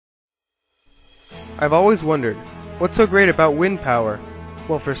I've always wondered, what's so great about wind power?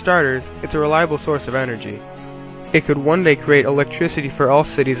 Well, for starters, it's a reliable source of energy. It could one day create electricity for all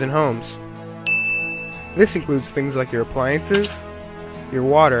cities and homes. This includes things like your appliances, your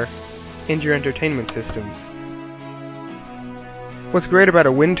water, and your entertainment systems. What's great about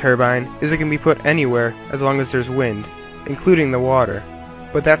a wind turbine is it can be put anywhere as long as there's wind, including the water.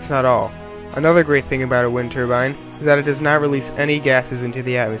 But that's not all. Another great thing about a wind turbine is that it does not release any gases into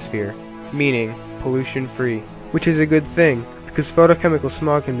the atmosphere, meaning pollution-free, which is a good thing because photochemical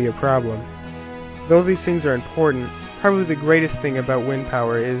smog can be a problem. Though these things are important, probably the greatest thing about wind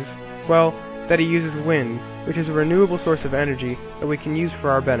power is, well, that it uses wind, which is a renewable source of energy that we can use for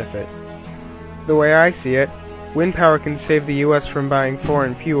our benefit. The way I see it, wind power can save the US from buying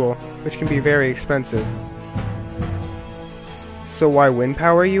foreign fuel, which can be very expensive. So why wind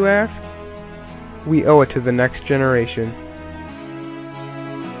power, you ask? We owe it to the next generation.